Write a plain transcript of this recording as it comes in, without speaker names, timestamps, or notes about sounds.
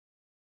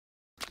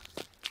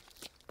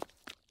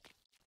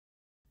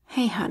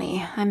Hey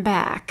honey, I'm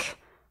back.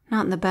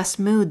 Not in the best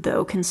mood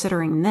though,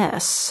 considering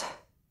this.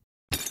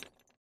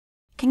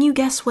 Can you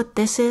guess what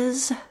this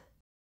is?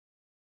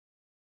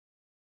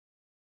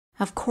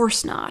 Of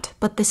course not,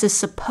 but this is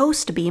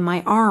supposed to be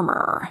my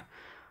armor.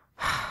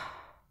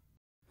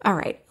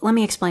 Alright, let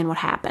me explain what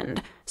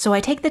happened. So I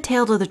take the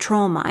tail to the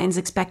troll mines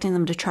expecting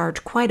them to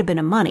charge quite a bit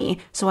of money,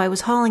 so I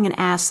was hauling an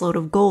assload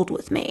of gold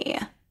with me.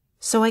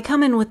 So I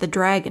come in with the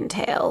dragon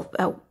tail.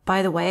 Oh,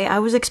 by the way, I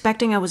was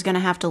expecting I was going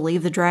to have to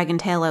leave the dragon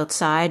tail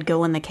outside,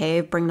 go in the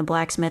cave, bring the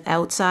blacksmith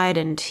outside,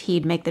 and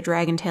he'd make the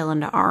dragon tail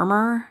into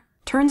armor.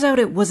 Turns out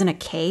it wasn't a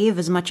cave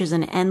as much as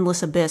an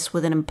endless abyss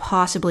with an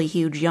impossibly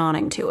huge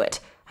yawning to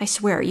it. I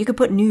swear, you could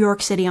put New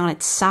York City on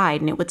its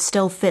side and it would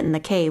still fit in the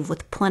cave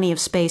with plenty of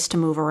space to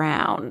move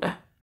around.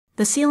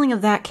 The ceiling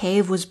of that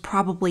cave was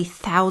probably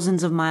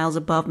thousands of miles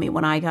above me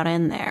when I got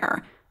in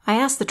there. I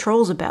asked the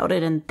trolls about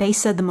it, and they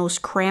said the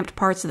most cramped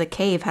parts of the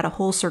cave had a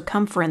whole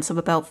circumference of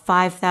about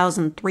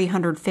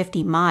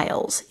 5,350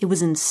 miles. It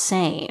was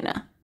insane.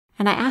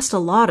 And I asked a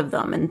lot of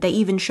them, and they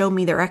even showed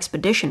me their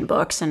expedition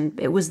books, and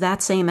it was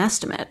that same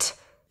estimate.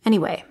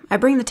 Anyway, I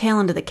bring the tail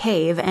into the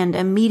cave, and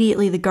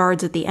immediately the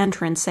guards at the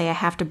entrance say I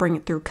have to bring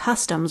it through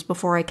customs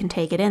before I can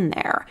take it in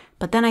there.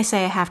 But then I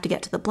say I have to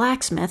get to the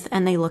blacksmith,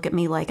 and they look at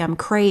me like I'm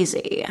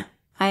crazy.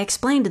 I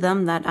explain to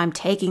them that I'm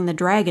taking the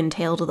dragon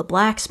tail to the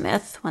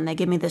blacksmith when they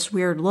give me this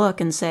weird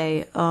look and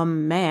say,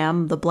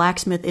 ma'am, the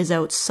blacksmith is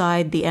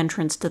outside the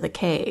entrance to the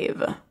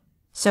cave.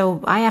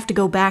 So I have to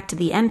go back to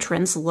the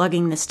entrance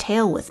lugging this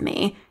tail with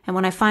me, and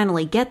when I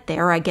finally get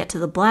there, I get to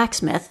the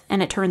blacksmith,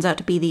 and it turns out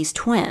to be these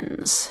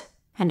twins.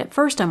 And at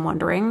first I'm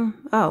wondering,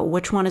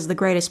 which one is the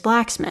greatest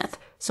blacksmith?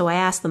 So I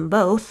ask them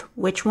both,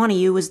 which one of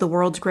you is the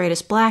world's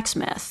greatest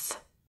blacksmith?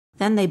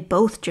 Then they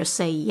both just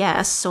say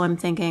yes, so I'm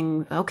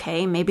thinking,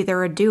 okay, maybe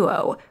they're a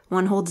duo.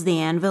 One holds the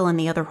anvil and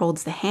the other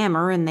holds the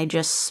hammer, and they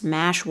just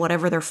smash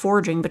whatever they're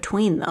forging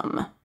between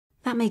them.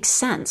 That makes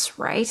sense,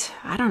 right?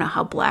 I don't know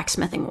how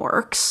blacksmithing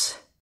works.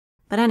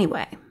 But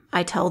anyway,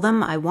 I tell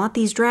them I want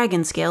these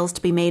dragon scales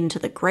to be made into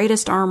the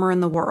greatest armor in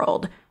the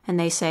world, and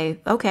they say,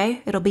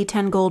 okay, it'll be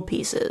 10 gold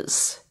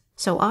pieces.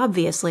 So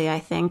obviously I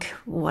think,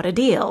 what a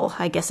deal.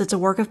 I guess it's a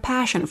work of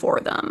passion for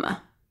them.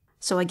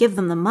 So I give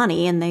them the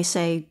money, and they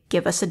say,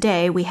 give us a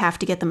day, we have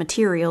to get the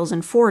materials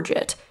and forge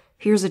it.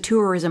 Here's a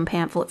tourism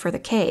pamphlet for the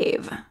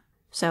cave.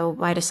 So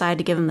I decide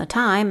to give them the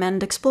time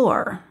and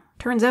explore.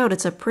 Turns out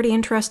it's a pretty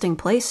interesting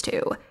place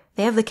too.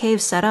 They have the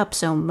cave set up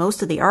so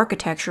most of the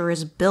architecture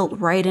is built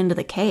right into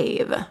the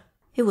cave.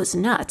 It was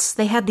nuts.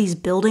 They had these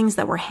buildings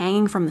that were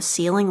hanging from the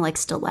ceiling like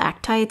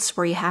stalactites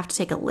where you have to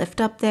take a lift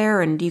up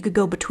there, and you could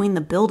go between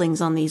the buildings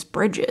on these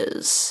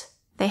bridges.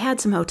 They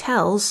had some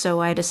hotels, so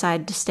I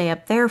decided to stay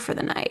up there for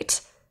the night.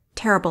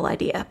 Terrible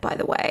idea, by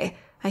the way.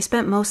 I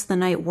spent most of the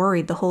night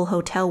worried the whole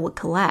hotel would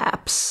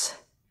collapse.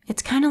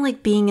 It's kind of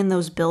like being in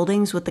those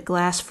buildings with the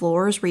glass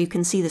floors where you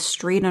can see the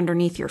street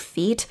underneath your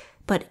feet,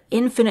 but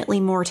infinitely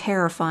more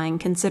terrifying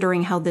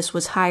considering how this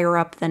was higher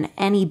up than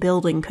any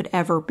building could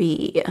ever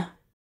be.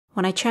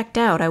 When I checked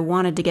out, I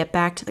wanted to get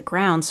back to the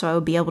ground so I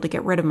would be able to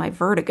get rid of my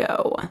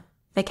vertigo.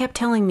 They kept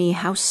telling me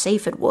how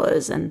safe it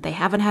was, and they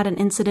haven't had an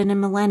incident in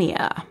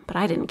millennia, but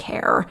I didn't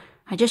care.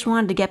 I just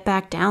wanted to get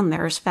back down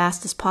there as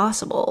fast as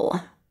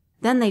possible.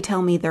 Then they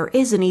tell me there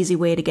is an easy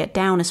way to get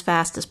down as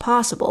fast as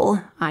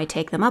possible. I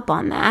take them up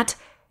on that,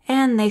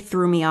 and they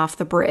threw me off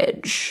the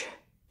bridge.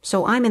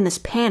 So I'm in this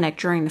panic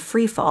during the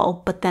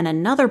freefall, but then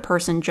another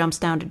person jumps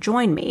down to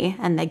join me,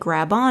 and they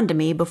grab onto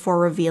me before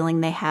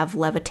revealing they have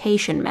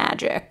levitation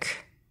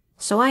magic.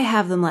 So I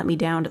have them let me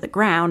down to the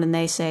ground, and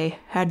they say,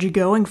 had you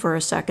going for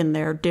a second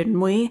there, didn't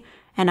we?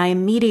 And I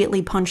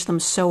immediately punch them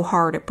so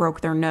hard it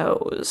broke their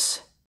nose.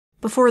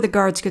 Before the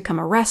guards could come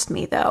arrest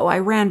me, though, I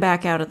ran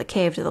back out of the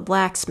cave to the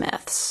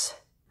blacksmith's.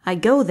 I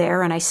go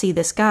there and I see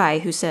this guy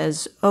who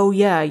says, oh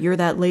yeah, you're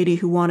that lady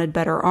who wanted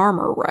better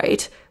armor,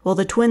 right? Well,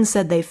 the twins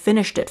said they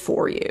finished it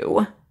for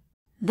you.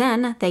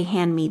 Then they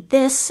hand me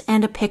this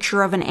and a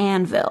picture of an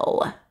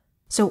anvil.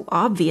 So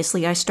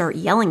obviously I start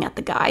yelling at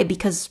the guy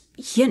because,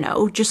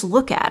 just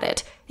look at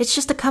it. It's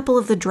just a couple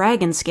of the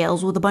dragon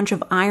scales with a bunch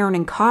of iron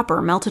and copper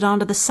melted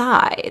onto the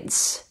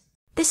sides.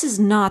 This is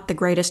not the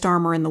greatest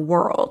armor in the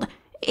world.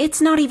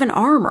 It's not even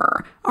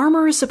armor.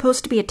 Armor is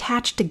supposed to be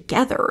attached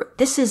together.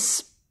 This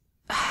is...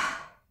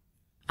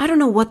 I don't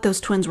know what those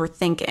twins were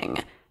thinking.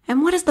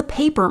 And what does the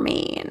paper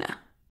mean?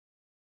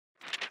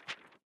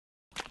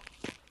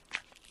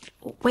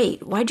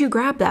 Wait, why'd you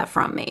grab that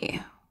from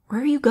me?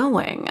 Where are you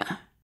going?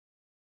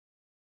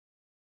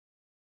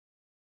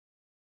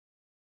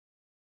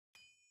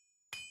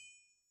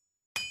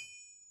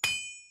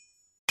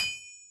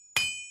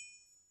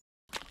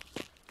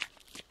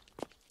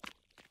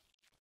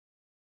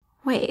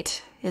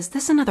 Wait, is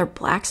this another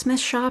blacksmith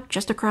shop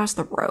just across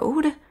the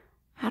road?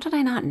 How did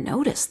I not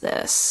notice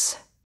this?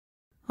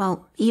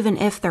 Well, even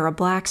if they're a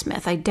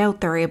blacksmith, I doubt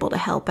they're able to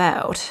help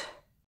out.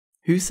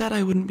 Who said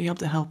I wouldn't be able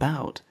to help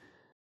out?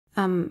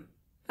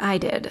 I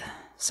did.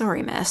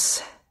 Sorry,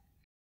 miss.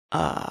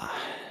 The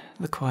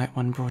quiet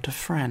one brought a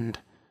friend.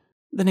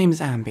 The name's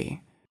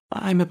Ambi.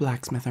 I'm a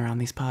blacksmith around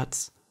these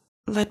parts.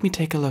 Let me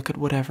take a look at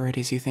whatever it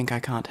is you think I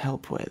can't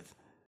help with.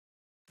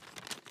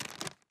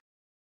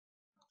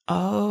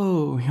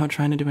 Oh, you're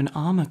trying to do an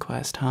armor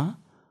quest, huh?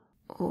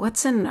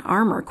 What's an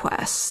armor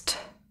quest?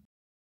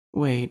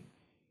 Wait,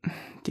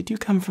 did you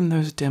come from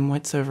those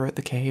dimwits over at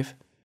the cave?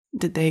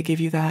 Did they give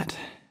you that?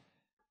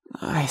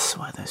 I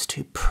swear those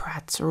two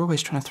prats are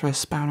always trying to throw a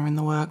spanner in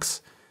the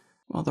works,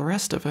 while the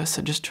rest of us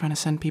are just trying to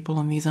send people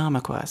on these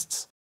armor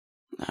quests.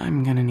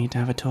 I'm gonna need to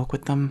have a talk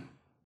with them.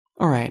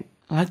 Alright,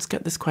 let's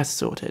get this quest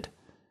sorted.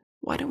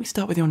 Why don't we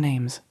start with your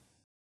names?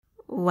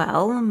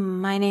 Well,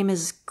 my name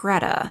is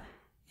Greta,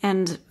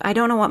 and I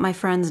don't know what my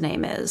friend's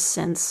name is,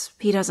 since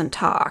he doesn't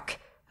talk.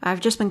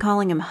 I've just been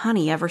calling him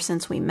Honey ever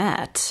since we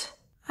met.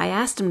 I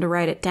asked him to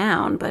write it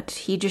down, but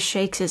he just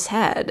shakes his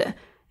head.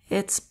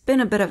 It's been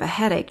a bit of a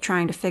headache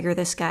trying to figure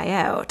this guy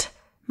out.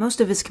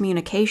 Most of his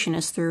communication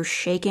is through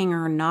shaking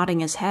or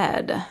nodding his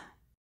head.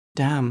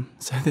 Damn,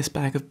 so this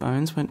bag of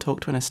bones won't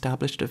talk to an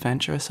established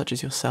adventurer such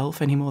as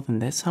yourself any more than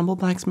this humble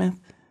blacksmith?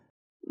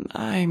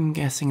 I'm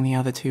guessing the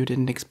other two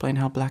didn't explain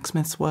how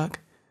blacksmiths work.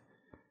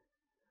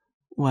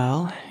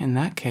 Well, in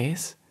that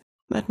case,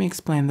 let me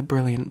explain the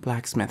Brilliant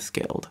Blacksmiths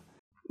Guild.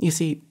 You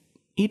see,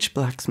 each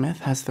blacksmith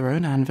has their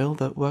own anvil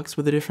that works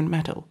with a different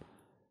metal.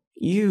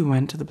 You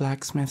went to the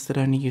blacksmiths that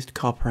only used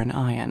copper and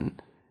iron.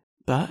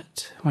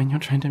 But when you're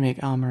trying to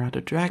make armor out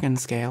of dragon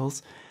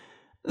scales,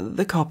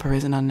 the copper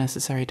is an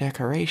unnecessary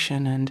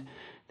decoration, and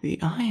the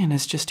iron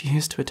is just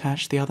used to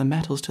attach the other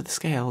metals to the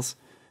scales.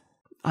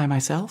 I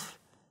myself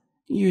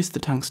use the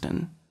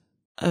tungsten.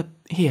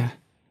 Here,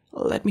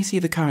 let me see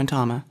the current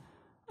armor,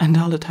 and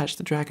I'll attach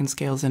the dragon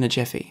scales in a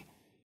jiffy.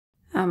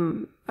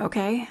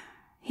 Okay.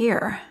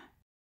 Here.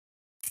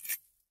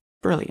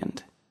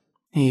 Brilliant.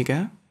 Here you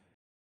go.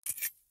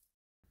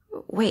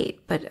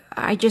 Wait, but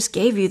I just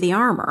gave you the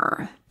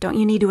armor. Don't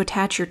you need to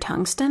attach your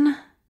tungsten?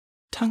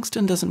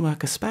 Tungsten doesn't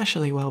work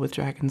especially well with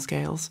dragon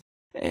scales.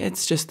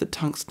 It's just that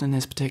tungsten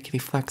is particularly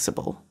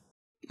flexible.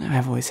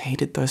 I've always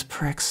hated those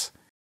pricks.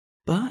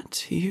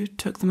 But you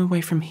took them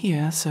away from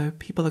here, so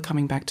people are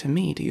coming back to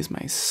me to use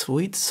my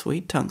sweet,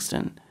 sweet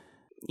tungsten.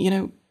 You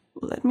know,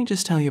 let me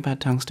just tell you about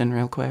tungsten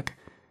real quick.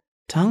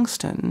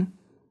 Tungsten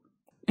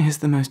is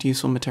the most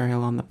useful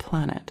material on the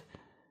planet.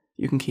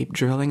 You can keep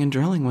drilling and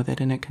drilling with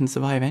it and it can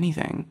survive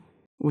anything.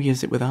 We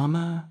use it with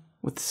armor,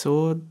 with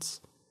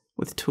swords,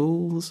 with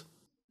tools.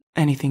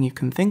 Anything you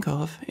can think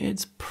of,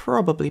 it's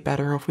probably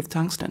better off with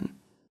tungsten.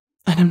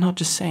 And I'm not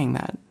just saying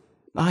that.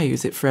 I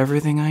use it for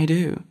everything I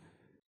do.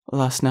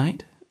 Last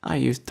night, I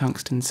used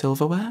tungsten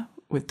silverware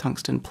with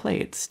tungsten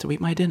plates to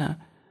eat my dinner,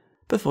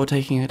 before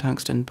taking a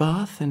tungsten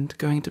bath and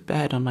going to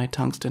bed on my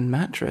tungsten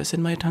mattress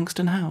in my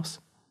tungsten house.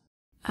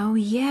 Oh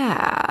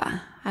yeah,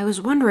 I was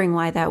wondering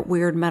why that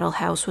weird metal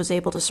house was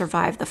able to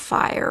survive the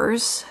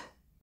fires.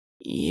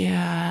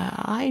 Yeah,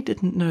 I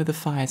didn't know the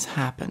fires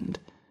happened.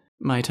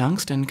 My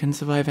tungsten can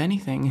survive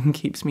anything and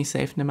keeps me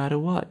safe no matter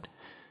what.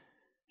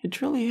 It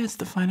truly is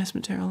the finest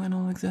material in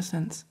all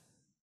existence.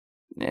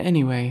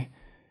 Anyway,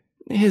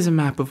 here's a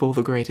map of all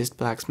the greatest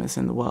blacksmiths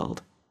in the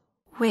world.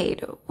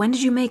 Wait, when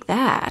did you make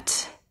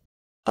that?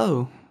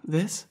 Oh,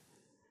 this?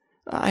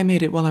 I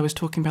made it while I was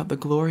talking about the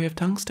glory of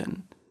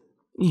tungsten.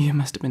 You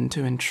must have been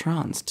too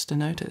entranced to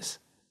notice.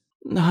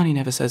 Honey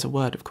never says a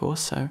word, of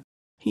course, so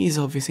he's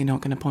obviously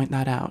not going to point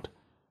that out.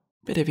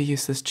 Bit of a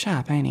useless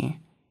chap, ain't he?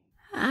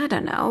 I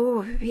don't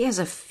know, he has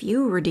a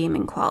few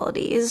redeeming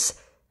qualities.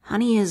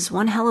 Honey is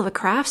one hell of a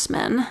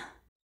craftsman.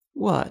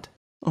 What?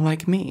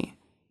 Like me?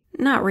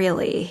 Not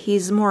really,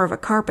 he's more of a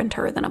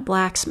carpenter than a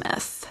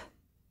blacksmith.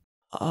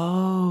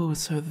 Oh,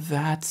 so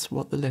that's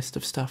what the list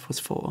of stuff was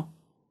for.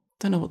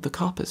 Don't know what the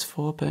copper's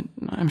for, but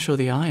I'm sure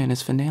the iron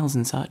is for nails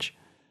and such.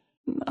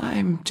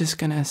 I'm just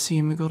gonna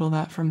assume we got all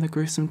that from the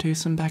gruesome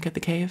twosome back at the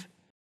cave.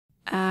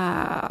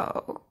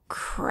 Oh,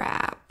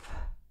 crap.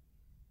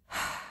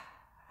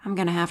 I'm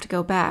gonna have to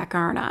go back,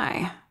 aren't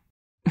I?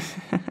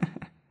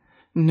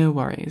 No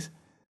worries.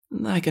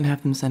 I can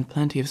have them send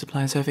plenty of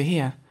supplies over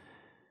here.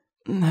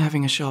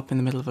 Having a shop in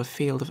the middle of a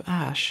field of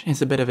ash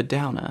is a bit of a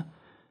downer,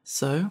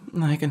 so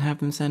I can have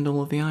them send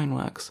all of the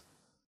ironworks.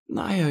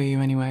 I owe you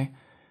anyway.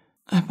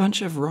 A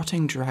bunch of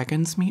rotting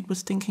dragon's meat was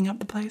stinking up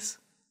the place.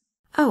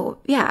 Oh,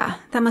 yeah,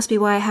 that must be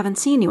why I haven't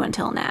seen you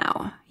until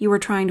now. You were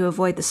trying to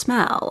avoid the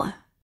smell.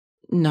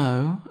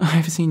 No,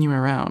 I've seen you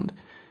around.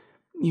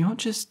 You're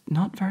just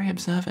not very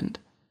observant.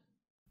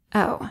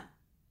 Oh.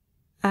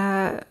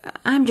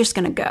 I'm just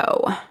gonna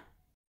go.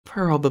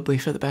 Probably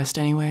for the best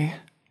anyway.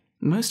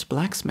 Most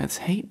blacksmiths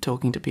hate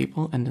talking to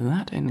people, and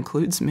that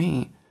includes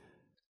me.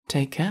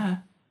 Take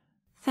care.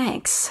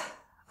 Thanks.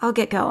 I'll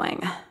get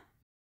going.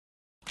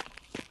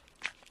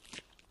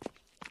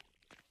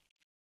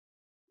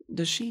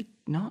 Does she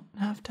not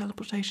have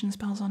teleportation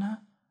spells on her?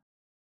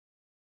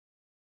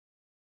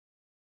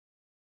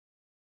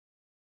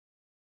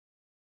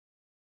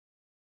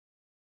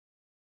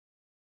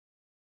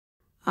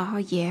 Oh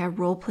yeah,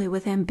 roleplay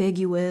with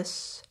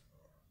Ambiguous.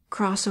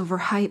 Crossover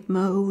hype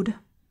mode.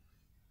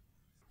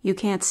 You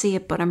can't see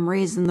it, but I'm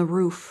raising the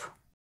roof.